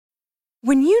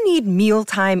When you need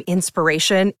mealtime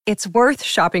inspiration, it's worth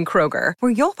shopping Kroger,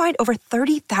 where you'll find over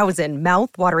 30,000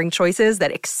 mouth-watering choices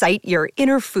that excite your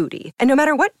inner foodie. And no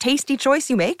matter what tasty choice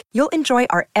you make, you'll enjoy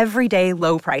our everyday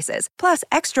low prices, plus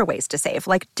extra ways to save,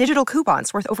 like digital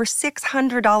coupons worth over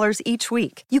 $600 each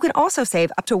week. You can also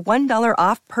save up to $1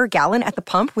 off per gallon at the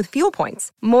pump with fuel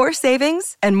points. More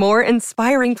savings and more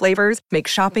inspiring flavors make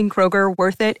shopping Kroger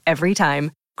worth it every time.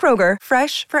 Kroger,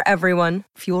 fresh for everyone.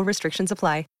 Fuel restrictions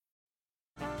apply.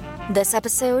 This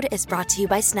episode is brought to you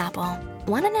by Snapple.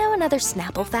 Want to know another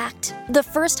Snapple fact? The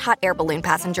first hot air balloon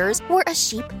passengers were a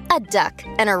sheep, a duck,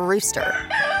 and a rooster.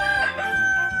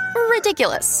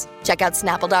 Ridiculous. Check out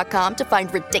Snapple.com to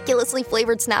find ridiculously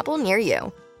flavored Snapple near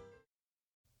you.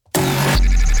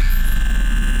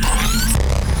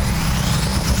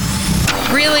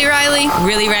 Really, Riley?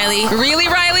 Really, Riley? Really,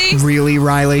 Riley? Really,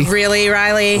 Riley? Really,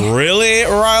 Riley? Really,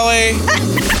 Riley?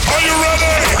 Are you ready?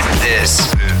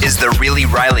 This is the Really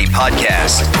Riley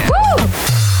podcast. Woo!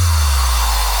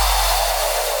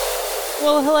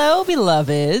 Well, hello,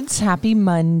 beloveds. Happy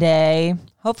Monday.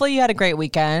 Hopefully you had a great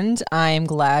weekend. I'm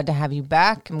glad to have you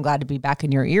back. I'm glad to be back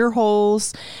in your ear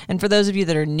holes. And for those of you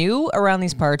that are new around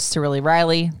these parts to Really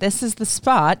Riley, this is the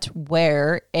spot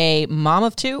where a mom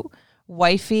of two,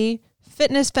 wifey,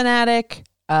 fitness fanatic,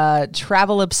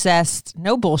 travel obsessed,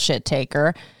 no bullshit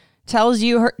taker, tells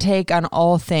you her take on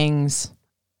all things,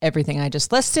 everything I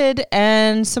just listed,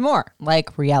 and some more,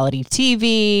 like reality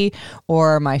TV,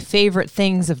 or my favorite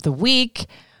things of the week,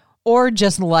 or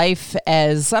just life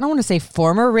as, I don't want to say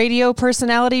former radio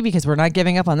personality, because we're not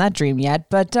giving up on that dream yet,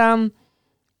 but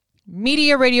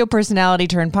media radio personality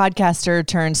turned podcaster,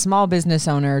 turned small business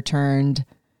owner, turned,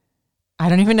 I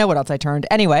don't even know what else I turned.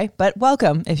 Anyway, but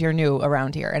welcome if you're new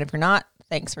around here. And if you're not,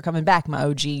 thanks for coming back, my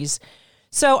OGs.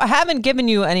 So I haven't given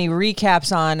you any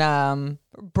recaps on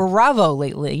Bravo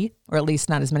lately, or at least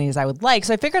not as many as I would like.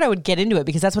 So I figured I would get into it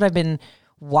because that's what I've been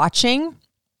watching.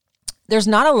 There's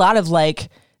not a lot of like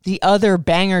the other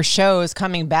banger shows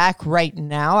coming back right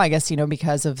now, I guess, you know,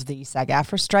 because of the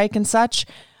SAG-AFTRA strike and such.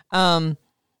 So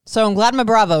I'm glad my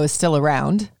Bravo is still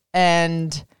around.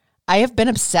 And I have been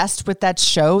obsessed with that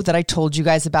show that I told you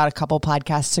guys about a couple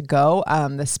podcasts ago,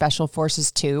 the Special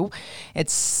Forces 2.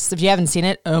 It's, if you haven't seen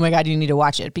it, oh my God, you need to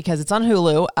watch it because it's on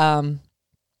Hulu.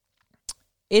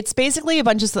 It's basically a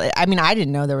bunch of, I mean, I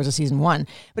didn't know there was a season 1,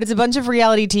 but it's a bunch of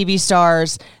reality TV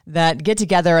stars that get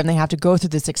together and they have to go through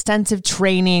this extensive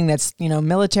training that's, you know,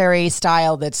 military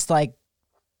style that's like,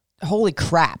 holy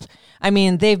crap. I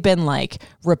mean, they've been like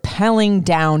rappelling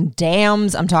down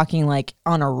dams. I'm talking like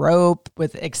on a rope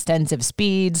with extensive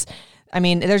speeds. I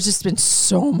mean, there's just been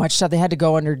so much stuff. They had to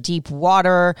go under deep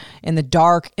water in the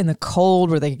dark, in the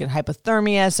cold, where they could get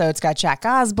hypothermia. So it's got Jack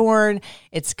Osborne.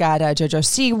 It's got JoJo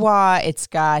Siwa. It's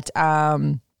got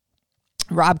Rob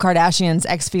Kardashian's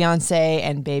ex-fiance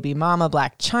and baby mama,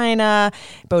 Black China,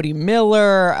 Bodie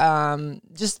Miller.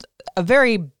 Just a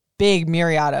very big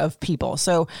myriad of people.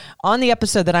 So on the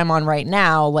episode that I'm on right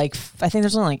now, like I think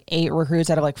there's only like 8 recruits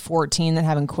out of like 14 that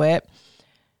haven't quit.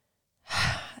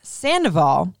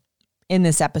 Sandoval in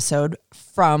this episode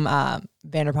from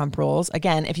Vanderpump Rules.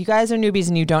 Again, if you guys are newbies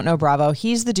and you don't know Bravo,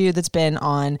 he's the dude that's been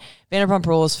on Vanderpump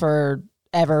Rules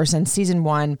forever, since season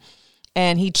 1.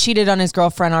 And he cheated on his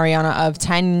girlfriend, Ariana, of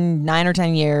 9 or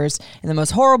 10 years in the most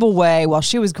horrible way. While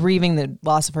she was grieving the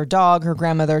loss of her dog, her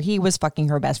grandmother, he was fucking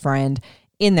her best friend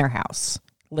in their house,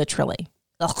 literally.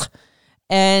 Ugh.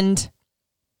 And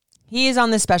he is on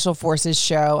the Special Forces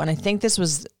show, and I think this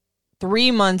was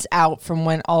 3 months out from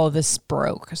when all of this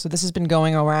broke. So this has been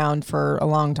going around for a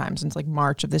long time, since like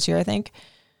March of this year, I think.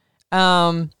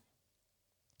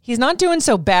 He's not doing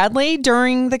so badly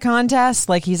during the contest.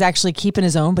 Like, he's actually keeping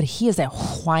his own, but he is a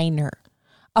whiner.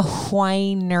 A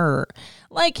whiner.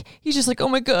 Like, he's just like, oh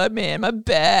my God, man, my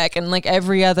back. And like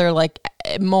every other like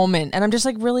moment. And I'm just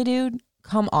like, really, dude?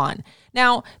 Come on.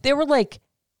 Now, they were like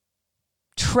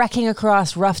trekking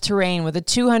across rough terrain with a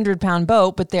 200-pound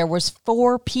boat, but there was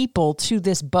 4 people to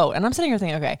this boat. And I'm sitting here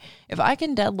thinking, okay, if I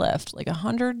can deadlift like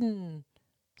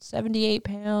 178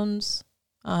 pounds,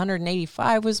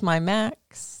 185 was my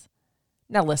max.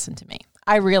 Now listen to me.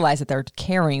 I realize that they're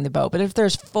carrying the boat, but if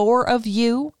there's 4 of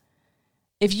you,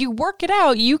 if you work it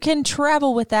out, you can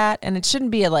travel with that, and it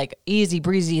shouldn't be a like easy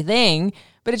breezy thing,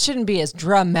 but it shouldn't be as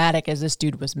dramatic as this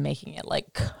dude was making it.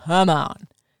 Like, come on.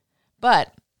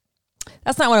 But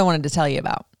that's not what I wanted to tell you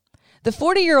about. The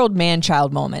 40-year-old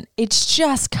man-child moment, it's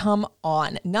just, come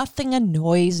on. Nothing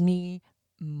annoys me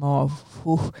more.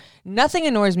 Nothing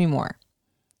annoys me more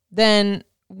than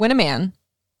when a man,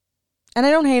 and I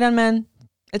don't hate on men,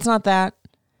 it's not that,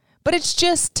 but it's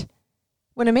just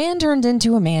when a man turns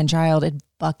into a man-child, it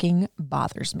fucking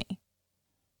bothers me.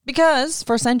 Because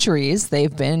for centuries,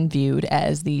 they've been viewed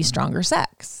as the stronger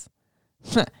sex.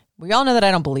 We all know that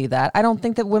I don't believe that. I don't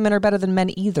think that women are better than men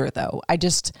either, though. I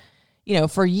just,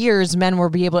 for years, men were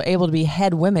able to be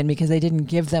head women because they didn't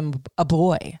give them a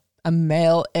boy, a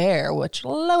male heir, which,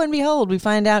 lo and behold, we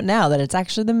find out now that it's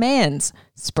actually the man's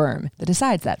sperm that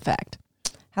decides that fact.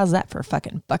 How's that for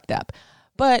fucking fucked up?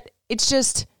 But it's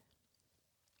just,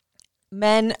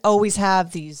 men always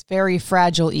have these very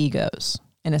fragile egos,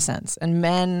 in a sense. And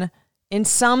men, in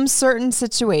some certain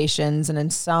situations and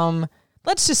in some,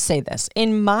 let's just say this,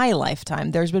 in my lifetime,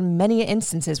 there's been many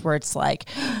instances where it's like,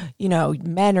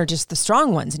 men are just the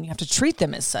strong ones and you have to treat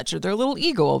them as such or their little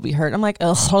ego will be hurt. I'm like,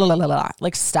 ugh,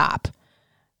 like, stop.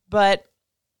 But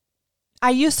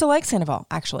I used to like Sandoval,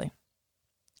 actually.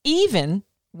 Even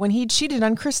when he cheated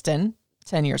on Kristen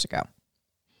 10 years ago.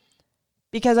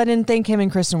 Because I didn't think him and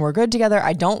Kristen were good together.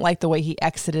 I don't like the way he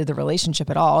exited the relationship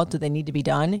at all. Did they need to be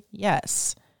done?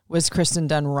 Yes. Was Kristen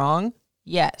done wrong?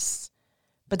 Yes.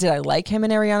 But did I like him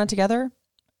and Ariana together?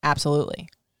 Absolutely.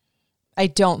 I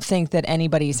don't think that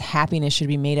anybody's happiness should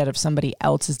be made out of somebody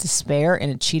else's despair in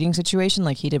a cheating situation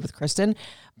like he did with Kristen.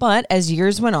 But as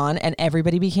years went on and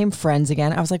everybody became friends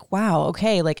again, I was like, wow,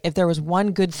 okay, like if there was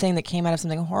one good thing that came out of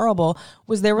something horrible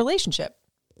was their relationship.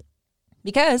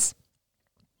 Because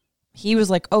he was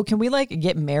like, oh, can we like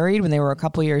get married when they were a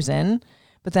couple years in?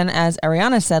 But then as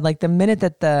Ariana said, like the minute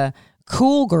that the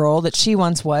cool girl that she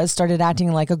once was started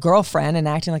acting like a girlfriend and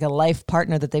acting like a life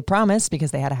partner that they promised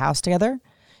because they had a house together,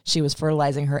 she was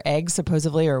fertilizing her eggs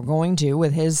supposedly or going to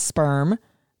with his sperm.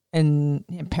 And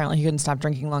apparently he couldn't stop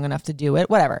drinking long enough to do it,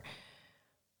 whatever.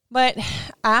 But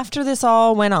after this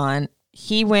all went on,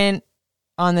 he went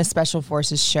on the Special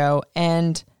Forces show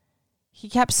and he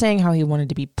kept saying how he wanted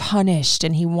to be punished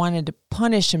and he wanted to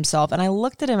punish himself. And I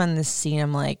looked at him on this scene.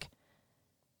 I'm like,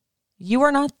 you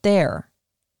are not there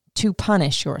to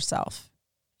punish yourself.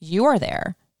 You are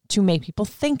there to make people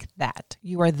think that.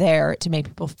 You are there to make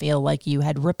people feel like you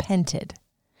had repented.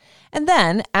 And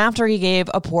then after he gave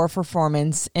a poor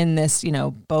performance in this,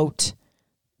 boat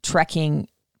trekking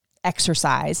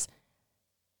exercise,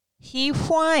 he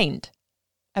whined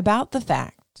about the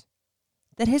fact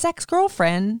that his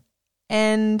ex-girlfriend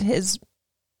and his,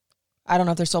 I don't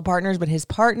know if they're still partners, but his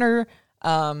partner,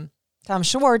 Tom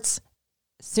Schwartz,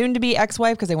 soon to be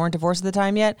ex-wife because they weren't divorced at the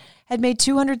time yet, had made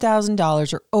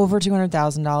 $200,000 or over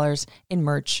 $200,000 in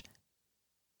merch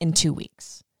in 2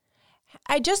 weeks.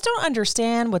 I just don't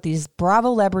understand what these Bravo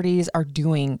celebrities are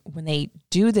doing when they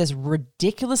do this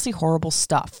ridiculously horrible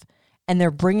stuff and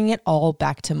they're bringing it all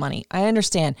back to money. I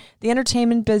understand the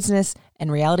entertainment business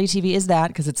and reality TV is that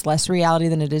because it's less reality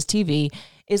than it is TV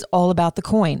is all about the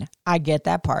coin. I get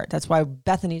that part. That's why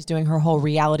Bethany's doing her whole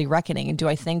reality reckoning. And do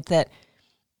I think that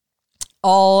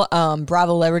all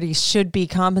Bravo celebrities should be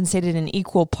compensated in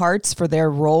equal parts for their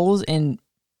roles in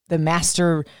the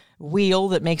master wheel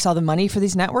that makes all the money for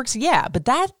these networks? Yeah, but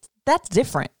that's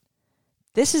different.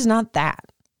 This is not that.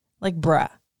 Like, bruh.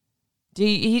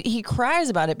 He cries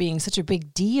about it being such a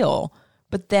big deal,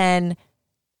 but then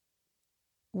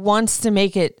wants to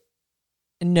make it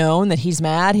known that he's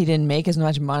mad he didn't make as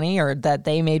much money or that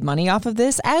they made money off of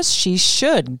this, as she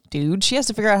should, dude. She has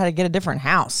to figure out how to get a different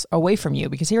house away from you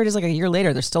because here it is like a year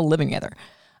later, they're still living together.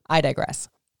 I digress.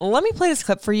 Let me play this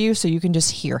clip for you so you can just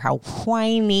hear how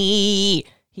whiny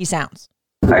he sounds.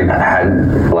 I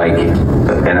had like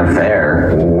an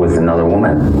affair with another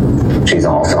woman. She's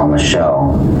also on the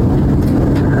show.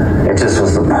 It just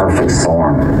was the perfect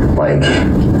storm. Like,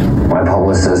 my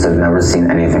publicist had never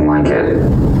seen anything like it.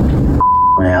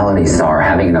 Reality star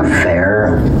having an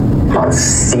affair on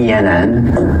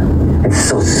CNN. It's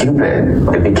so stupid.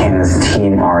 It became this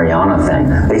Team Ariana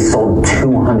thing. They sold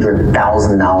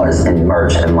 $200,000 in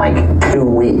merch in like 2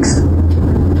 weeks.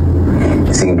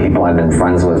 Seeing people I've been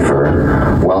friends with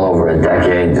for well over a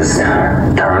decade just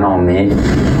turn on me.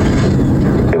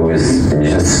 It was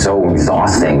just so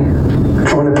exhausting.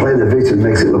 Trying to play the victim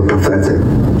makes it look pathetic.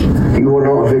 You are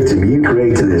not a victim. You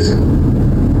created this.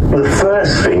 The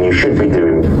first thing you should be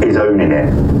doing is owning it.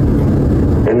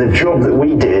 In the job that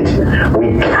we did,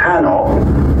 we cannot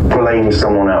blame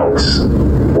someone else.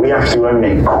 We have to own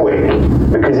it quick.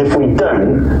 Because if we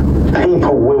don't,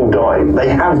 people will die. They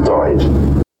have died.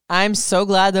 I'm so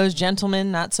glad those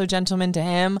gentlemen, not so gentlemen to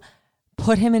him,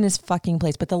 put him in his fucking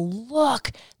place. But the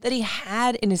look that he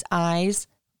had in his eyes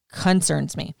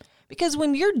concerns me. Because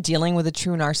when you're dealing with a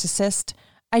true narcissist,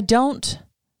 I don't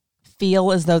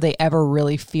feel as though they ever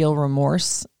really feel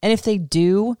remorse. And if they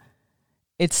do,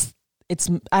 it's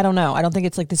I don't know. I don't think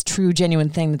it's like this true, genuine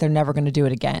thing that they're never going to do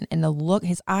it again. And the look,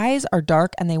 his eyes are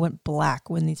dark and they went black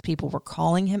when these people were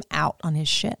calling him out on his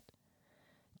shit.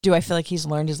 Do I feel like he's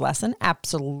learned his lesson?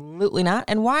 Absolutely not.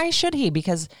 And why should he?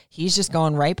 Because he's just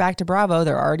going right back to Bravo.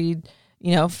 They're already,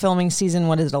 filming season,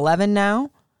 11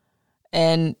 now?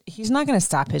 And he's not going to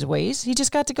stop his ways. He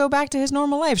just got to go back to his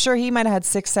normal life. Sure, he might have had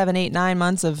 6, 7, 8, 9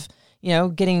 months of,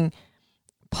 getting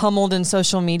pummeled in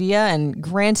social media. And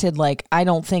granted, I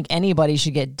don't think anybody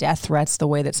should get death threats the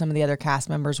way that some of the other cast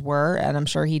members were. And I'm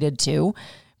sure he did too.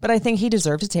 But I think he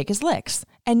deserved to take his licks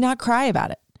and not cry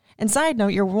about it. And side note,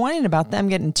 you're whining about them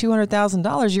getting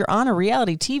 $200,000. You're on a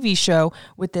reality TV show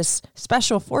with this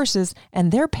special forces,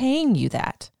 and they're paying you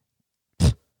that.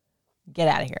 Get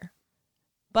out of here.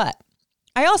 But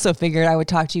I also figured I would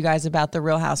talk to you guys about the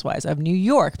Real Housewives of New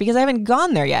York because I haven't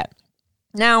gone there yet.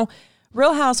 Now,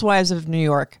 Real Housewives of New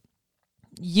York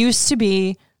used to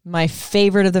be my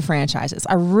favorite of the franchises.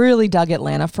 I really dug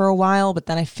Atlanta for a while, but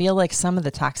then I feel like some of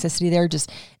the toxicity there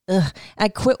just, I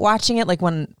quit watching it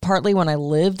partly when I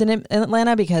lived in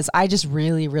Atlanta because I just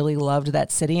really, really loved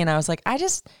that city. And I was like, I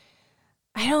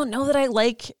don't know that I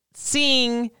like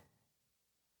seeing,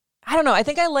 I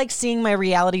think I like seeing my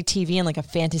reality TV in a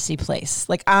fantasy place.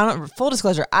 Full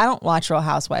disclosure, I don't watch Real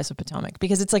Housewives of Potomac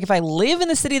because it's if I live in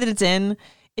the city that it's in,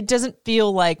 it doesn't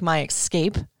feel like my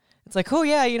escape. It's oh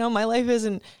yeah, my life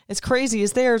isn't as crazy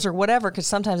as theirs or whatever, because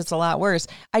sometimes it's a lot worse.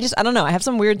 I don't know. I have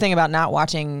some weird thing about not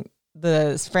watching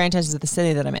the franchises of the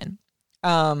city that I'm in.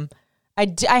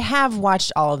 I have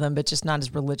watched all of them, but just not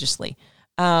as religiously.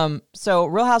 So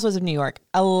Real Housewives of New York,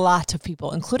 a lot of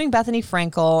people, including Bethany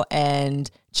Frankel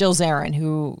and Jill Zarin,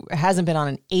 who hasn't been on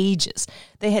in ages.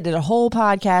 They did a whole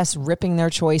podcast ripping their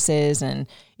choices and,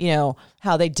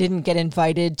 how they didn't get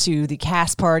invited to the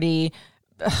cast party.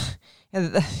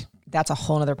 That's a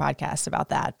whole nother podcast about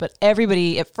that. But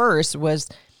everybody at first was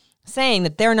saying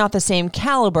that they're not the same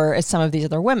caliber as some of these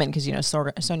other women. Because,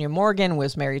 Sonia Morgan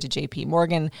was married to JP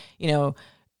Morgan.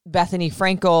 Bethany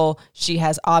Frankel, she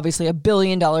has obviously $1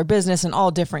 billion business and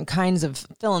all different kinds of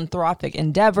philanthropic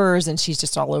endeavors. And she's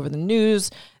just all over the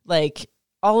news.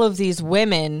 All of these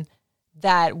women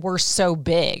that were so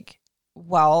big.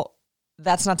 Well,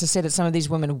 that's not to say that some of these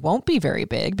women won't be very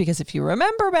big, because if you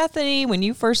remember, Bethany, when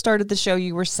you first started the show,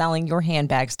 you were selling your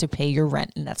handbags to pay your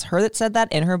rent. And that's her that said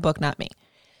that in her book, not me.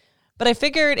 But I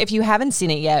figured if you haven't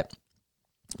seen it yet,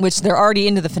 which they're already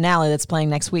into the finale that's playing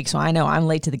next week, so I know I'm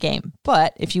late to the game.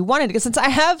 But if you wanted to, since I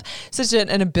have such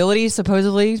an ability,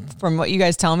 supposedly, from what you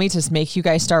guys tell me, to make you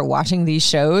guys start watching these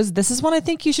shows, this is one I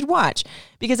think you should watch.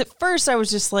 Because at first I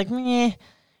was just meh.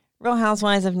 Real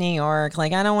Housewives of New York. I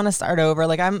don't want to start over.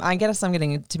 I guess I'm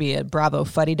getting to be a Bravo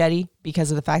fuddy-duddy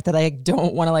because of the fact that I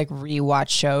don't want to rewatch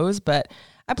shows, but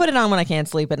I put it on when I can't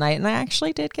sleep at night, and I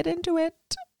actually did get into it.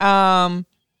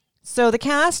 So the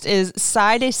cast is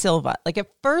Sai De Silva. At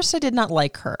first I did not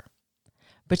like her,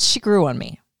 but she grew on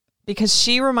me because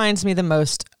she reminds me the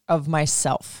most of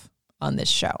myself on this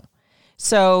show.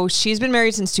 So she's been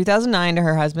married since 2009 to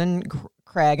her husband,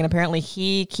 Craig, and apparently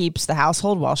he keeps the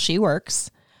household while she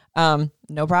works.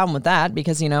 No problem with that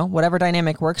because, whatever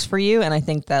dynamic works for you. And I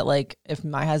think that if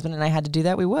my husband and I had to do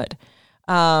that, we would.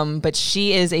 But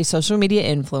she is a social media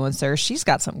influencer. She's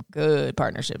got some good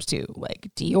partnerships too,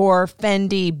 Dior,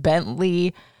 Fendi,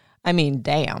 Bentley. I mean,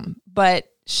 damn. But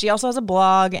she also has a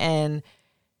blog, and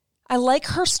I like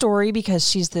her story because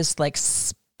she's this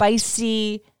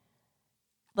spicy,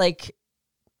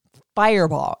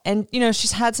 fireball. And,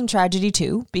 she's had some tragedy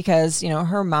too because,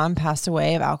 her mom passed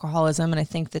away of alcoholism. And I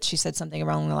think that she said something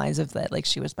along the lines of that,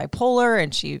 she was bipolar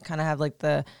and she kind of had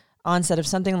the onset of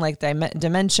something like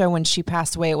dementia when she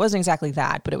passed away. It wasn't exactly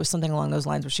that, but it was something along those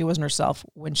lines where she wasn't herself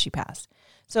when she passed.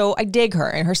 So I dig her,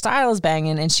 and her style is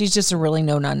banging, and she's just a really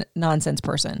no-nonsense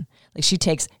person. She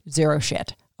takes zero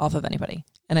shit off of anybody,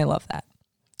 and I love that.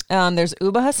 There's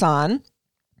Uba Hassan.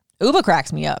 Uba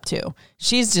cracks me up, too.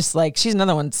 She's just she's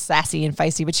another one sassy and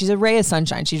feisty, but she's a ray of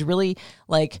sunshine. She's really,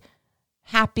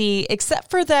 happy, except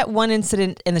for that one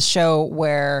incident in the show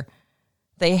where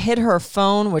they hid her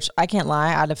phone, which I can't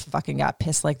lie, I'd have fucking got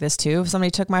pissed like this too. If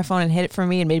somebody took my phone and hid it from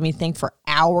me and made me think for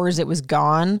hours it was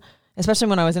gone, especially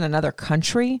when I was in another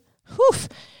country. Whew.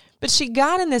 But she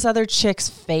got in this other chick's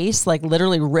face,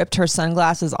 literally ripped her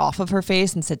sunglasses off of her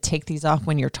face and said, "Take these off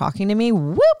when you're talking to me."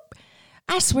 Whoop.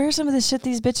 I swear some of the shit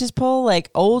these bitches pull,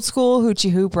 old school hoochie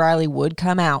hoop Riley would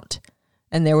come out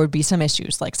and there would be some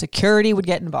issues. Security would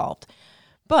get involved.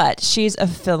 But she's a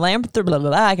philanthropist.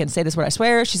 I can say this word, I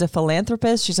swear. She's a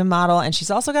philanthropist. She's a model. And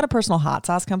she's also got a personal hot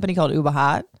sauce company called Uba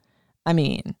Hot. I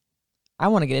mean, I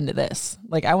want to get into this.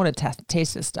 I want to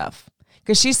taste this stuff.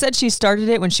 Because she said she started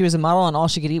it when she was a model and all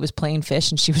she could eat was plain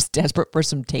fish and she was desperate for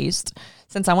some taste.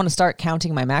 Since I want to start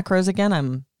counting my macros again, I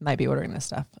might be ordering this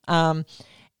stuff.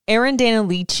 Erin Dana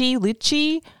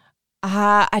Lici.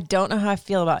 I don't know how I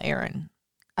feel about Erin.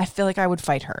 I feel like I would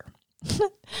fight her.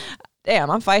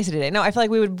 Damn, I'm feisty today. No, I feel like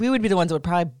we would be the ones that would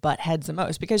probably butt heads the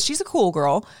most because she's a cool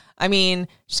girl. I mean,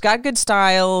 she's got good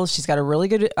style. She's got a really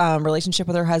good relationship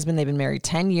with her husband. They've been married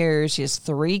 10 years. She has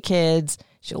 3 kids.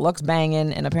 She looks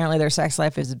banging. And apparently their sex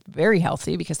life is very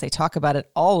healthy because they talk about it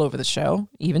all over the show,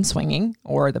 even swinging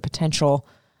or the potential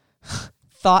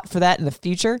thought for that in the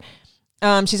future.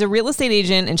 She's a real estate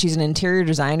agent and she's an interior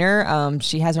designer.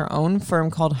 She has her own firm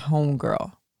called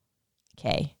Homegirl.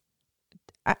 Okay.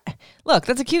 Look,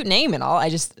 that's a cute name and all. I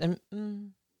just, I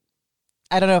don't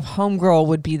know if Homegirl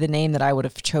would be the name that I would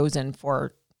have chosen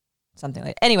for something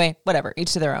like. Anyway, whatever.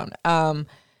 Each to their own.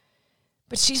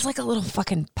 But she's like a little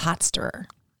fucking pot stirrer.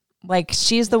 Like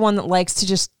she's the one that likes to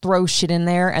just throw shit in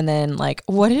there and then like,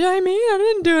 what did I mean? I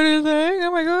didn't do anything.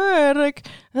 Oh my god! Like,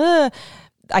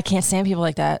 I can't stand people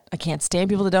like that. I can't stand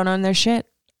people that don't own their shit.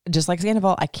 Just like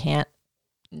Sandoval, I can't.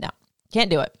 No, can't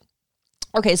do it.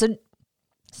 Okay, so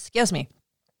excuse me.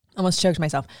 Almost choked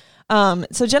myself.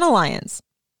 So Jenna Lyons.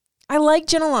 I like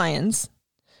Jenna Lyons,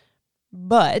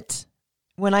 but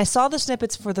when I saw the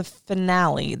snippets for the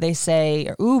finale, they say,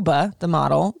 or Uba, the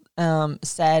model,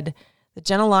 said that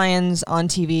Jenna Lyons on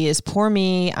TV is poor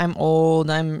me, I'm old,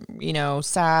 I'm,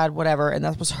 sad, whatever. And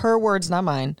that was her words, not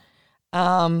mine.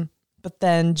 But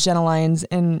then Jenna Lyons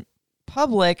in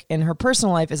public, in her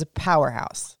personal life, is a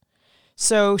powerhouse.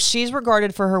 So she's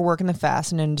regarded for her work in the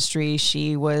fashion industry.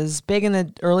 She was big in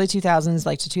the early 2000s,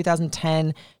 like to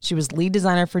 2010. She was lead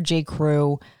designer for J.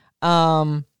 Crew.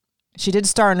 She did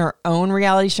star in her own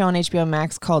reality show on HBO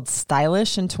Max called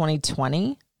Stylish in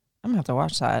 2020. I'm going to have to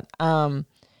watch that.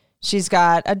 She's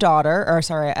got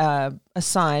a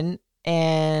son,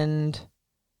 and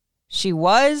she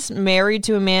was married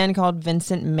to a man called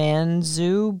Vincent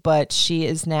Manzu, but she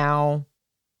is now,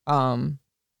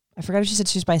 I forgot if she said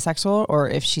she's bisexual or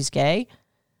if she's gay.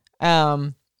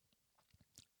 But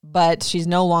she's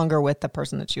no longer with the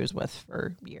person that she was with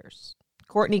for years.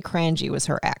 Courtney Crangy was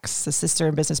her ex, the sister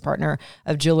and business partner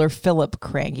of jeweler Philip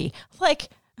Crangy. Like,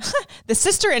 the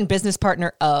sister and business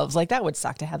partner of, like, that would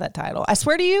suck to have that title. I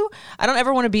swear to you, I don't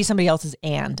ever want to be somebody else's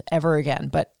and ever again.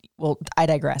 But, well, I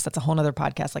digress. That's a whole nother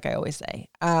podcast, like I always say.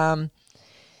 I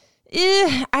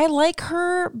like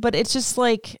her, but it's just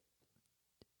like,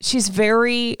 she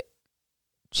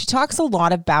talks a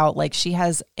lot about, like, she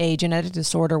has a genetic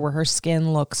disorder where her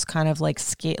skin looks kind of like,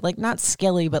 not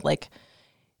scaly, but like,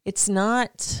 it's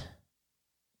not,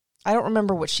 I don't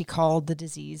remember what she called the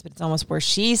disease, but it's almost where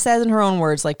she says in her own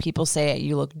words, like people say,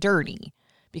 you look dirty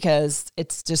because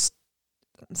it's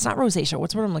not rosacea.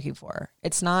 What's what I'm looking for?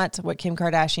 It's not what Kim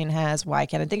Kardashian has. Why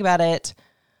can't I think about it?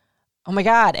 Oh my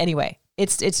God. Anyway,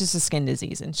 it's just a skin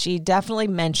disease. And she definitely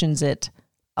mentions it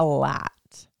a lot.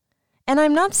 And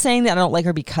I'm not saying that I don't like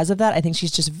her because of that. I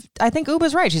think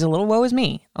Uba's right. She's a little woe is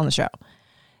me on the show.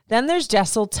 Then there's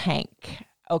Jessel Tank.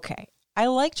 Okay. I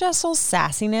like Jessel's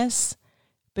sassiness,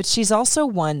 but she's also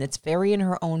one that's very in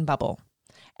her own bubble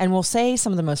and will say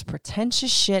some of the most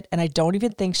pretentious shit. And I don't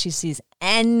even think she sees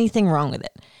anything wrong with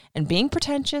it. And being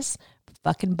pretentious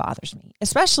fucking bothers me,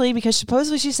 especially because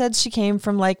supposedly she said she came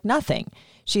from like nothing.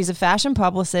 She's a fashion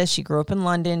publicist. She grew up in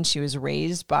London. She was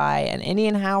raised by an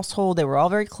Indian household. They were all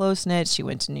very close-knit. She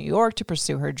went to New York to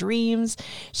pursue her dreams.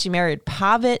 She married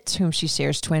Pavitt, whom she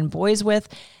shares twin boys with.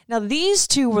 Now, these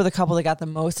two were the couple that got the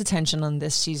most attention on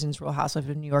this season's Real Housewives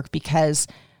of New York because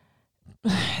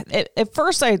at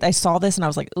first I saw this and I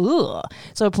was like, ugh.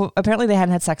 So apparently they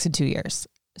hadn't had sex in 2 years.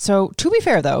 So to be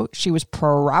fair, though, she was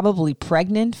probably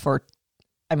pregnant for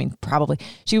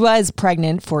she was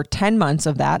pregnant for 10 months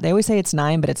of that. They always say it's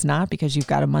 9, but it's not because you've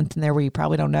got a month in there where you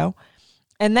probably don't know.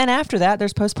 And then after that,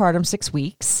 there's postpartum 6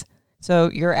 weeks. So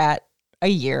you're at a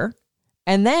year.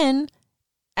 And then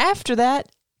after that,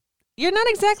 you're not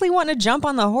exactly wanting to jump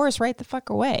on the horse right the fuck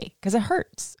away because it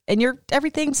hurts and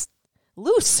everything's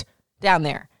loose down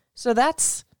there. So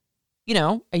that's,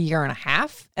 a year and a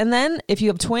half. And then if you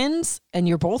have twins and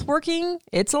you're both working,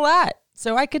 it's a lot.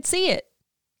 So I could see it.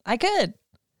 I could.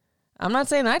 I'm not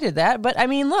saying I did that, but I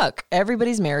mean, look,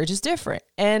 everybody's marriage is different.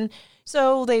 And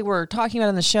so they were talking about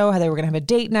on the show how they were going to have a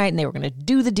date night and they were going to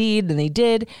do the deed, and they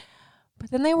did. But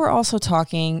then they were also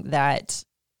talking that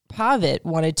Pavitt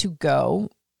wanted to go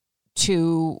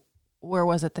to, where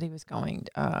was it that he was going?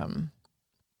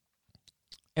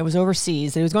 It was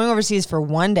overseas. He was going overseas for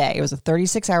one day. It was a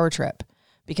 36-hour trip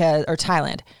or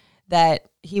Thailand, that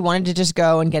he wanted to just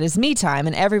go and get his me time.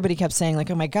 And everybody kept saying like,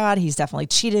 oh my God, he's definitely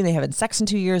cheating. They haven't sex in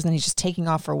 2 years. And then he's just taking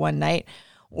off for one night.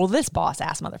 Well, this boss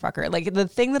ass motherfucker, like the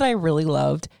thing that I really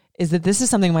loved is that this is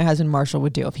something my husband Marshall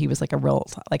would do if he was like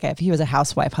if he was a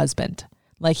housewife husband.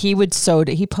 Like he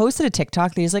posted a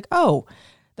TikTok that he's like, oh,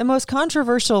 the most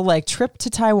controversial like trip to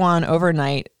Taiwan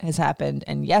overnight has happened.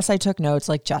 And yes, I took notes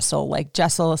like Jessel. Like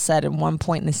Jessel said at one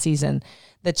point in the season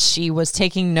that she was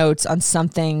taking notes on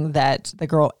something that the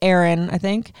girl Erin, I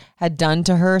think, had done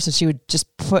to her. So she would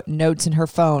just put notes in her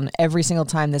phone every single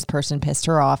time this person pissed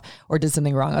her off or did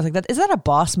something wrong. I was like, is that a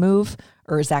boss move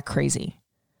or is that crazy?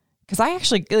 Because I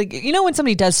actually, like, you know, when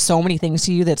somebody does so many things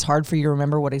to you that's hard for you to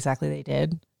remember what exactly they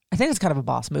did, I think it's kind of a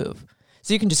boss move.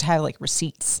 So you can just have like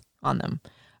receipts on them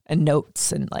and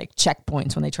notes and like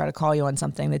checkpoints when they try to call you on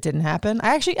something that didn't happen.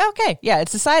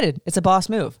 It's decided. It's a boss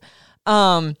move.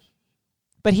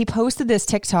 But he posted this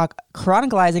TikTok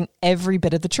chronicalizing every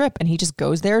bit of the trip, and he just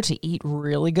goes there to eat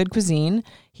really good cuisine.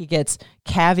 He gets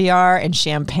caviar and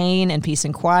champagne and peace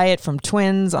and quiet from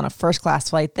Twins on a first-class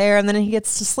flight there, and then he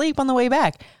gets to sleep on the way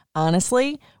back.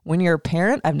 Honestly, when you're a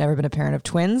parent, I've never been a parent of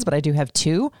twins, but I do have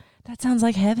 2. That sounds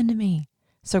like heaven to me.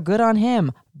 So good on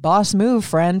him. Boss move,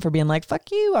 friend, for being like,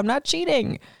 fuck you, I'm not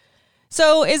cheating.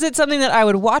 So is it something that I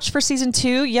would watch for season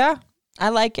 2? Yeah, I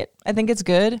like it. I think it's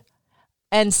good.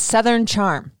 And Southern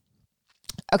Charm.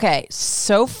 Okay,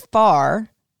 so far,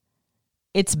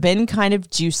 it's been kind of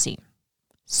juicy.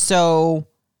 So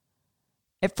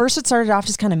at first it started off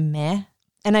just kind of meh.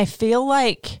 And I feel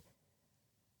like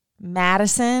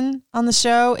Madison on the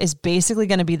show is basically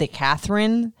going to be the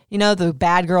Catherine, you know, the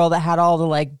bad girl that had all the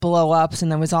like blow ups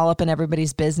and then was all up in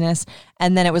everybody's business.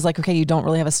 And then it was like, okay, you don't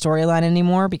really have a storyline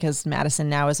anymore because Madison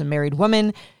now is a married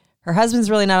woman. Her husband's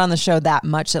really not on the show that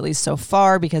much, at least so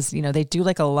far, because, you know, they do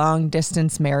like a long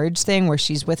distance marriage thing where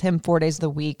she's with him 4 days of the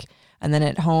week and then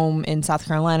at home in South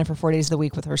Carolina for 4 days of the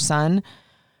week with her son.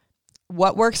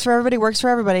 What works for everybody works for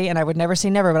everybody. And I would never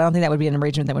say never, but I don't think that would be an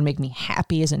arrangement that would make me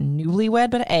happy as a newlywed.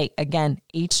 But hey, again,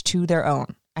 each to their own.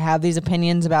 I have these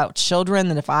opinions about children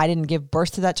that if I didn't give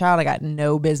birth to that child, I got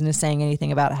no business saying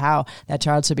anything about how that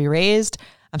child should be raised.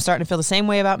 I'm starting to feel the same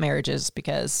way about marriages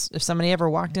because if somebody ever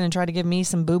walked in and tried to give me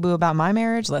some boo-boo about my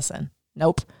marriage, listen,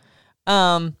 nope.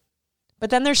 But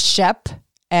then there's Shep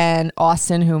and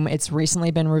Austin, whom it's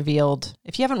recently been revealed.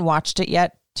 If you haven't watched it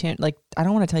yet, I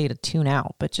don't want to tell you to tune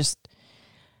out, but just,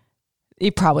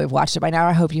 you probably have watched it by now.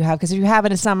 I hope you have, because if you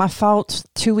haven't, it's not my fault.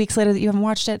 2 weeks later that you haven't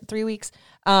watched it, 3 weeks.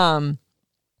 But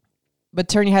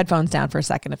turn your headphones down for a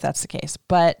second if that's the case.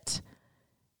 But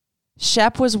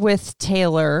Shep was with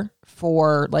Taylor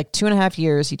for like 2.5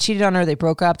 years. He cheated on her. They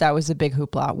broke up. That was a big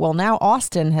hoopla. Well, now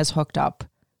Austin has hooked up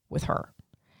with her.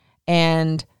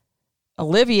 And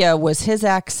Olivia was his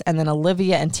ex, and then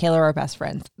Olivia and Taylor are best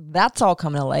friends. That's all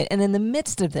coming to light. And in the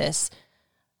midst of this,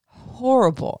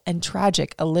 horrible and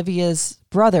tragic, Olivia's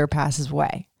brother passes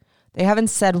away. They haven't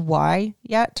said why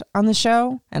yet on the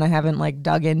show, and I haven't like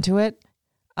dug into it.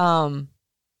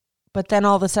 But then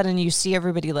all of a sudden you see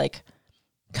everybody like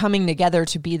coming together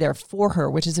to be there for her,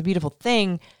 which is a beautiful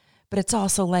thing. But it's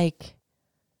also like,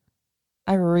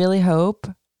 I really hope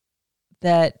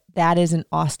that isn't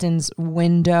Austin's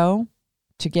window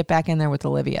to get back in there with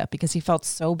Olivia, because he felt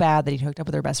so bad that he hooked up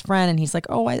with her best friend. And he's like,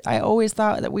 oh, I always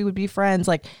thought that we would be friends.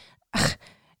 Like,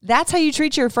 that's how you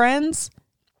treat your friends.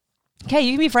 Okay,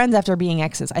 you can be friends after being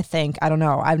exes, I think. I don't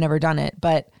know. I've never done it.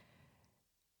 But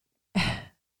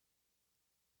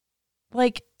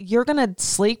like, you're going to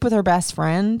sleep with her best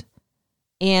friend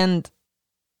and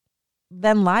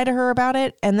then lie to her about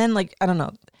it. And then, like, I don't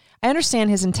know. I understand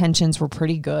his intentions were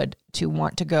pretty good to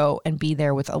want to go and be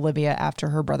there with Olivia after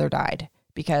her brother died,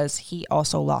 because he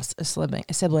also lost a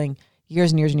sibling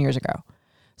years and years and years ago.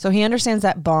 So he understands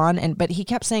that bond. But he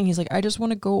kept saying, he's like, I just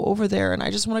want to go over there and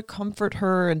I just want to comfort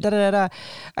her and da-da-da-da.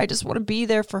 I just want to be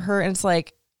there for her. And it's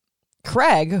like,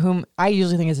 Craig, whom I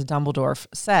usually think is a Dumbledore,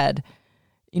 said,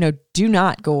 you know, do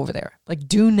not go over there. Like,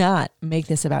 do not make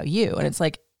this about you. And it's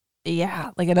like,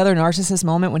 yeah, like another narcissist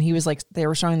moment when he was like, they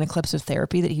were showing the clips of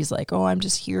therapy that he's like, oh, I'm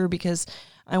just here because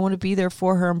I want to be there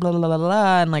for her and blah, blah, blah, blah,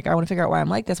 blah. And like, I want to figure out why I'm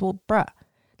like this. Well, bruh,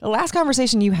 the last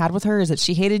conversation you had with her is that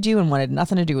she hated you and wanted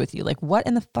nothing to do with you. Like, what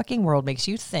in the fucking world makes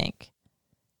you think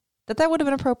that would have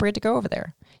been appropriate to go over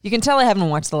there? You can tell I haven't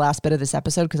watched the last bit of this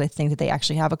episode because I think that they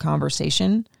actually have a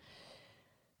conversation.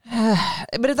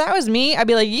 But if that was me, I'd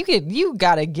be like, you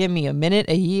gotta give me a minute,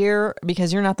 a year,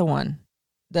 because you're not the one.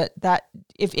 That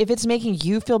if it's making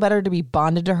you feel better to be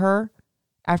bonded to her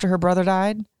after her brother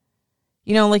died,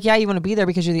 you know, like, yeah, you want to be there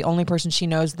because you're the only person she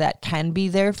knows that can be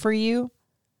there for you.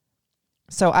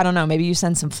 So I don't know, maybe you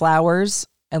send some flowers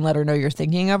and let her know you're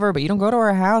thinking of her, but you don't go to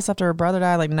her house after her brother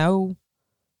died. Like, no,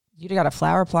 you'd have got a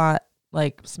flower plot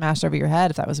like smashed over your head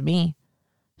if that was me.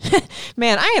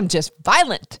 Man, I am just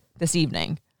violent this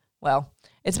evening. Well,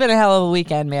 It's been a hell of a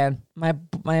weekend, man. My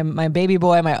baby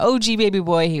boy, my OG baby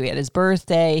boy, he had his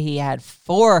birthday. He had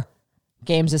 4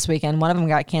 games this weekend. One of them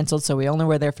got canceled, so we only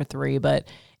were there for 3, but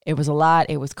it was a lot.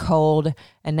 It was cold,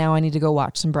 and now I need to go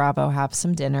watch some Bravo, have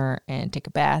some dinner, and take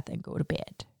a bath and go to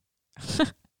bed.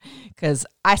 Because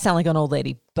I sound like an old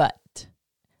lady, but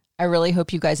I really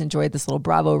hope you guys enjoyed this little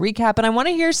Bravo recap, and I want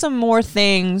to hear some more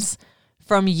things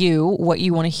from you, what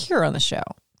you want to hear on the show.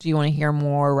 Do you want to hear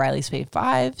more Riley's Fave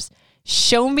 5s?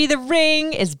 Show Me the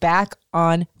Ring is back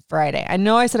on Friday. I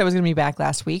know I said I was going to be back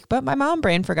last week, but my mom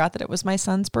brain forgot that it was my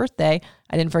son's birthday.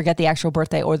 I didn't forget the actual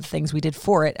birthday or the things we did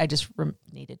for it. I just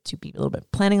needed to be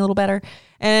planning a little better.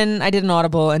 And I did an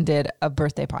Audible and did a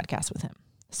birthday podcast with him.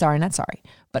 Sorry, not sorry.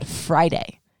 But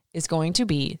Friday is going to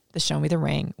be the Show Me the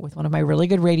Ring with one of my really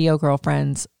good radio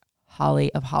girlfriends,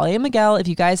 Holly of Holly and Miguel. If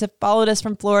you guys have followed us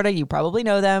from Florida, you probably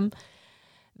know them.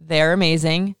 They're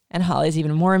amazing. And Holly's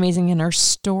even more amazing. And her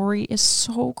story is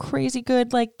so crazy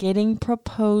good. Like getting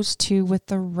proposed to with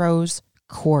the rose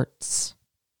quartz.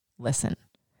 Listen.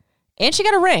 And she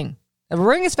got a ring. The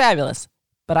ring is fabulous.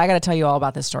 But I got to tell you all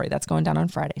about this story. That's going down on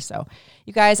Friday. So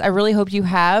you guys, I really hope you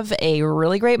have a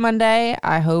really great Monday.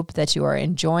 I hope that you are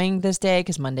enjoying this day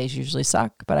because Mondays usually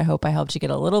suck. But I hope I helped you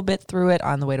get a little bit through it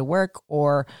on the way to work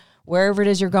or wherever it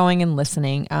is you're going and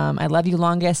listening. I love you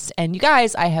longest. And you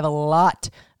guys, I have a lot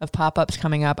of pop-ups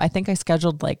coming up. I think I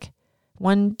scheduled like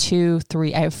 1, 2,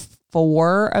 3. I have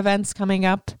 4 events coming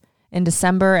up in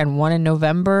December and 1 in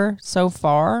November so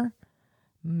far.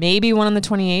 Maybe 1 on the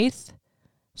 28th.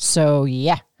 So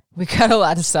yeah, we got a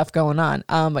lot of stuff going on.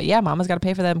 But yeah, Mama's got to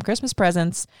pay for them Christmas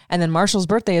presents. And then Marshall's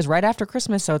birthday is right after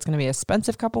Christmas. So it's going to be an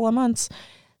expensive couple of months.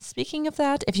 Speaking of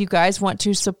that, if you guys want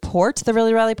to support the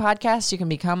Really Rally podcast, you can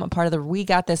become a part of the We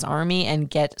Got This Army and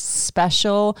get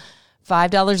special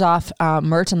 $5 off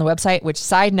merch on the website, which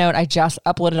side note, I just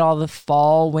uploaded all the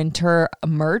fall, winter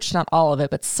merch, not all of it,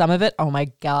 but some of it. Oh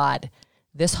my God.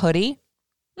 This hoodie,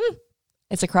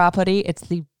 it's a crop hoodie. It's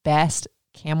the best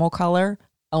camel color.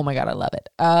 Oh my God, I love it.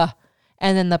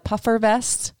 And then the puffer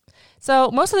vest.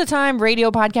 So most of the time, radio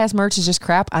podcast merch is just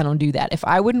crap. I don't do that. If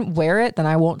I wouldn't wear it, then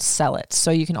I won't sell it. So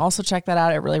you can also check that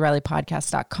out at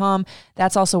reallyrileypodcast.com.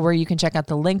 That's also where you can check out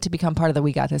the link to become part of the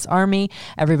We Got This Army.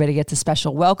 Everybody gets a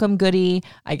special welcome goodie.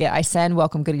 I send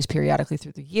welcome goodies periodically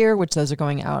through the year, which those are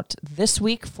going out this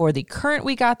week for the current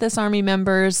We Got This Army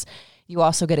members. You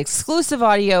also get exclusive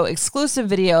audio, exclusive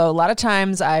video. A lot of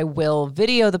times I will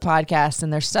video the podcast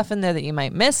and there's stuff in there that you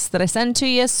might miss that I send to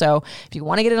you. So if you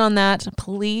want to get in on that,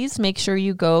 please make sure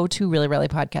you go to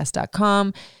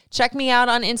reallyrileypodcast.com. Check me out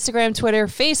on Instagram, Twitter,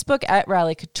 Facebook at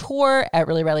Riley Couture, at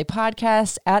Really Riley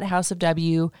Podcast, at House of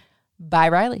W by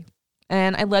Riley.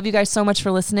 And I love you guys so much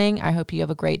for listening. I hope you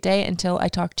have a great day until I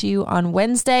talk to you on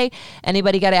Wednesday.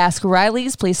 Anybody got to ask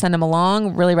Riley's, please send them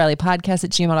along,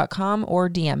 reallyrileypodcast@gmail.com or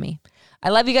DM me. I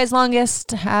love you guys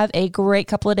longest. Have a great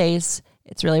couple of days.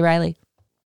 It's Really Riley.